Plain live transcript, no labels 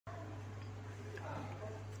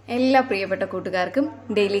എല്ലാ പ്രിയപ്പെട്ട കൂട്ടുകാർക്കും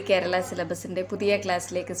ഡെയിലി കേരള സിലബസിന്റെ പുതിയ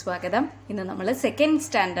ക്ലാസ്സിലേക്ക് സ്വാഗതം. ഇന്ന് നമ്മൾ സെക്കൻഡ്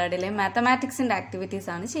സ്റ്റാൻഡേർഡിലെ മാത്തമാറ്റിക്സിന്റെ ആക്ടിവിറ്റീസ്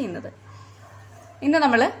ആണ് ചെയ്യുന്നത്. ഇന്ന്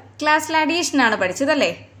നമ്മൾ ക്ലാസ്സിൽ അഡീഷൻ ആണ് പഠിച്ചതല്ലേ?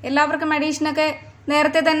 എല്ലാവർക്കും അഡീഷനൊക്കെ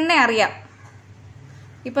നേരത്തെ തന്നെ അറിയാം.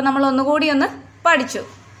 ഇപ്പൊ നമ്മൾ ഒന്നുകൂടി ഒന്ന് പഠിച്ചു.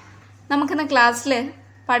 നമുക്കിന്ന് ക്ലാസ്സിൽ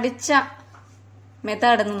പഠിച്ച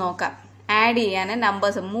മെത്തേഡ് ഒന്ന് നോക്കാം. ആഡ് ചെയ്യാൻ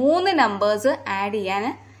നമ്പേഴ്സ്, 3 നമ്പേഴ്സ് ആഡ് ചെയ്യാൻ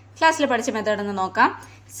ക്ലാസ്സിൽ പഠിച്ച മെത്തേഡ് ഒന്ന് നോക്കാം.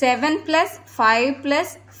 7 + 5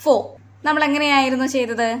 + 4 നമ്മൾ എങ്ങനെയായിരുന്നു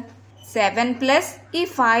ചെയ്തത്? 7 ഈ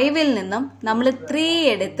 5ൽ നിന്നും നമ്മൾ 3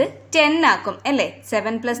 എടുത്ത് 10 ആക്കും അല്ലേ?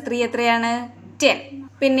 7 + 3 എത്രയാണ്? 10.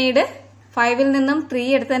 പിന്നീട് 5ൽ നിന്നും 3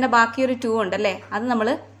 എടുത്തതിന്റെ ബാക്കി ഒരു 2 ഉണ്ടല്ലേ, അത് നമ്മൾ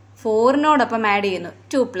 4നോടൊപ്പം ആഡ് ചെയ്യുന്നു.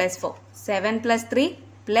 2 + 4, 7 + 3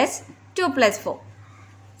 + 2 + 4,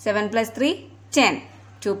 7 + 3 10,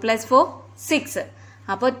 2 + 4 6.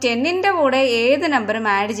 അപ്പോൾ 10ന്റെ കൂടെ ഏത് നമ്പറും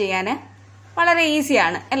ആഡ് ചെയ്യാൻ വളരെ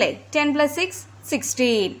ഈസിയാണ് അല്ലേ? 10 + 6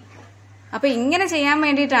 16. അപ്പൊ ഇങ്ങനെ ചെയ്യാൻ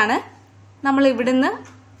വേണ്ടിയിട്ടാണ് നമ്മൾ ഇവിടുന്ന്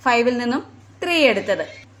 5ൽ നിന്നും 3 എടുത്തത്.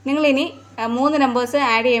 നിങ്ങൾ ഇനി 3 നമ്പേഴ്സ്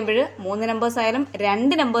ആഡ് ചെയ്യുമ്പോൾ 3 നമ്പേഴ്സ് ആയാലും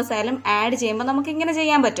 2 നമ്പേഴ്സ് ആയാലും ആഡ് ചെയ്യുമ്പോൾ നമുക്ക് ഇങ്ങനെ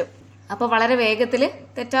ചെയ്യാൻ പറ്റും. അപ്പൊ വളരെ വേഗത്തിൽ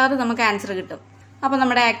തെറ്റാതെ നമുക്ക് ആൻസർ കിട്ടും. അപ്പൊ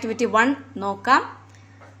നമ്മുടെ ആക്ടിവിറ്റി 1 നോക്കാം.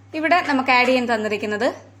 ഇവിടെ നമുക്ക് ആഡ് ചെയ്യാൻ തന്നിരിക്കുന്നത്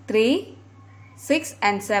 3, 6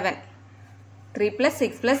 and 7. 3 +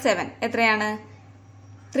 6 + 7 എത്രയാണ്?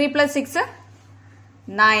 3 + 6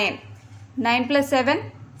 9, 9 + 7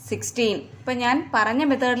 16. ഇപ്പൊ ഞാൻ പറഞ്ഞ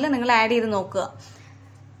മെത്തേഡിൽ നിങ്ങൾ ആഡ് ചെയ്ത് നോക്കുക.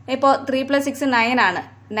 ഇപ്പോൾ 3 + 6 9 ആണ്.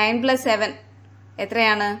 9 + 7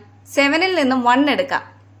 എത്രയാണ്? 7ൽ നിന്നും 1 എടുക്കാം.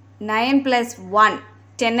 9 + 1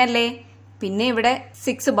 10 അല്ലേ? പിന്നെ ഇവിടെ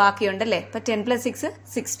 6 ബാക്കിയുണ്ടല്ലേ? അപ്പൊ 10 + 6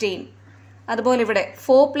 16. അതുപോലെ ഇവിടെ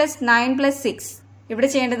 4 + 9 + 6. ഇവിടെ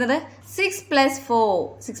ചെയ്യേണ്ടത് 6 + 4,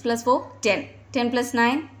 6 + 4 10, 10 +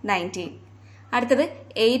 9 19. അടുത്തത്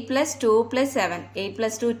 8 + 2 + 7, 8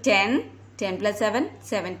 + 2 10, 10 + 7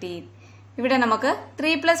 17. ഇവിടെ നമുക്ക്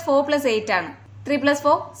 3 + 4 + 8 ആണ്. 3 +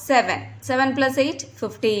 4 7, 7 + 8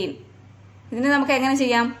 15. ഇതിന് നമുക്ക് എങ്ങനെ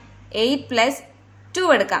ചെയ്യാം? 8 + 2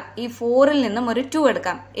 എടുക്കാം. ഈ 4ൽ നിന്നും ഒരു 2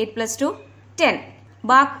 എടുക്കാം. 8 + 2 10.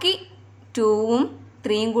 ബാക്കി 2ഉം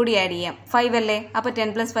 3യും കൂടി ആഡ് ചെയ്യാം. 5 അല്ലേ? അപ്പൊ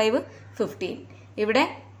 10 + 5 15. ഇവിടെ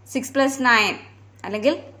 6 + 9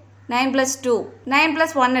 അല്ലെങ്കിൽ 9 + 2, 9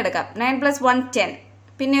 + 1 എടുക്കാം. 9 + 1 10.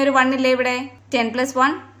 പിന്നെ ഒരു 1 ഇല്ലേ ഇവിടെ? 10 +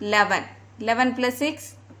 1 11, 11 + 6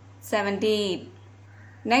 17.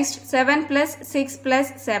 നെക്സ്റ്റ് 7 + 6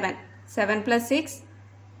 + 7, 7 + 6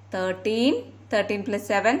 13, 13 +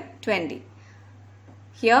 7 20.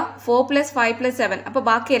 ഹിയർ 4 + 5 + 7. അപ്പൊ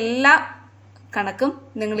ബാക്കി എല്ലാ കണക്കും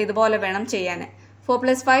നിങ്ങൾ ഇതുപോലെ വേണം ചെയ്യാൻ. 4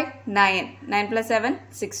 + 5 9, 9 + 7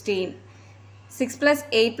 16, 6 +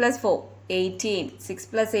 8 + 4 18, 6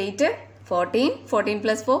 + 8 14, 14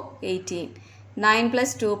 + 4 18, 9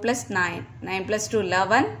 + 2 + 9, 9 + 2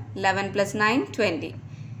 11, 11 + 9 20,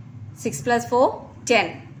 6 + 4 10,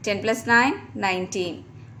 10 + 9 19,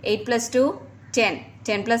 8 + 2 10,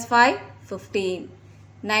 10 + 5 15,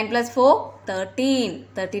 9 + 4 13,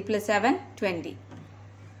 30 + 7 20.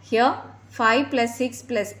 Here 5 + 6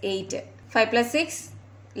 + 8, 5 + 6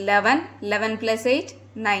 11, 11 + 8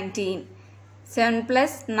 19, 7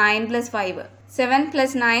 + 9 + 5, 7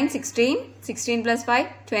 + 9 16, 16 + 5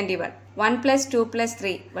 21, 1 + 2 +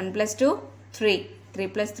 3, 1 + 2 3, 3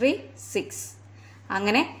 + 3 6.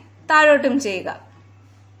 അങ്ങനെ താഴോട്ടും ചെയ്യുക.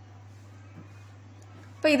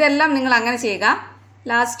 അപ്പൊ ഇതെല്ലാം നിങ്ങൾ അങ്ങനെ ചെയ്യുക.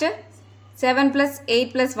 ലാസ്റ്റ് 7 +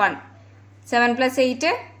 8 + 1, 7 +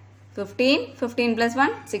 8 15, 15 +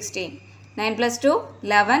 1 16, 9 + 2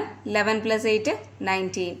 11, 11 + 8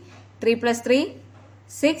 19, 3 + 3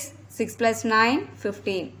 6, 6 + 9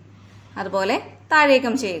 15. അതുപോലെ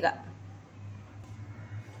താഴേക്കും ചെയ്യുക.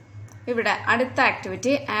 ഇവിടെ അടുത്ത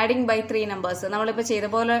ആക്ടിവിറ്റി ആഡിംഗ് ബൈ 3 നമ്പേഴ്സ്. നമ്മളിപ്പോൾ ചെയ്ത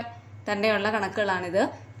പോലെ തന്നെയുള്ള കണക്കുകളാണിത്.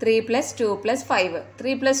 3 + 2 + 5,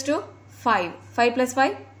 3 + 2 5, 5 +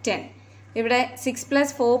 5 10. ഇവിടെ 6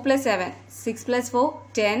 + 4 + 7, 6 + 4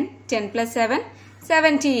 10, 10 + 7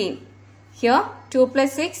 17. Here 2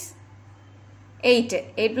 + 6 8,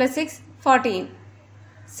 8 + 6 14,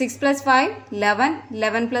 6 + 5 11,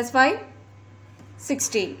 11 + 5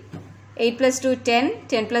 16, 8 + 2 10,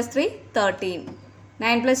 10 + 3 13,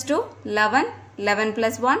 9 + 2 11, 11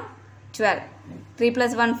 + 1 12, 3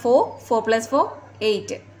 + 1 4, 4 + 4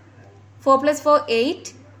 8, 4 + 4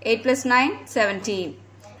 8, 8 + 9 17.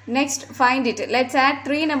 Next find it. Let's add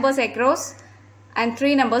 3 numbers across and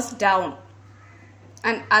 3 numbers down.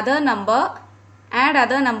 And add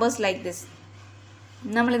other numbers like this.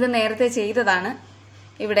 നമ്മളിത് നേരത്തെ ചെയ്തതാണ്.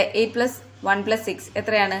 ഇവിടെ 8 + 1 + 6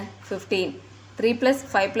 എത്രയാണ്? 15. 3 +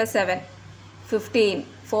 5 + 7 15,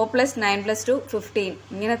 4 + 9 + 2 15.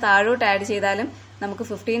 ഇങ്ങനെ താഴോട്ട് ആഡ് ചെയ്താലും നമുക്ക്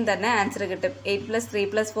 15 തന്നെ ആൻസർ കിട്ടും. 8 + 3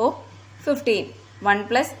 + 4 15. 1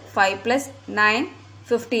 പ്ലസ് 5 പ്ലസ് 9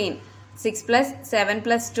 15 6 പ്ലസ് 7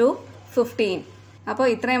 പ്ലസ് 2 15. അപ്പോൾ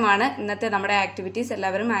ഇത്രയുമാണ് ഇന്നത്തെ നമ്മുടെ ആക്ടിവിറ്റീസ്.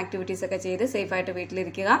 എല്ലാവരും ആക്ടിവിറ്റീസ് ഒക്കെ ചെയ്ത് സേഫായിട്ട്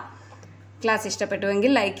വീട്ടിലിരിക്കുക. ക്ലാസ്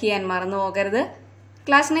ഇഷ്ടപ്പെട്ടുവെങ്കിൽ ലൈക്ക് ചെയ്യാൻ മറന്നു പോകരുത്.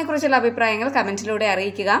 ക്ലാസ്സിനെ കുറിച്ചുള്ള അഭിപ്രായങ്ങൾ കമന്റിലൂടെ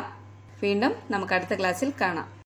അറിയിക്കുക. വീണ്ടും നമുക്ക് അടുത്ത ക്ലാസ്സിൽ കാണാം.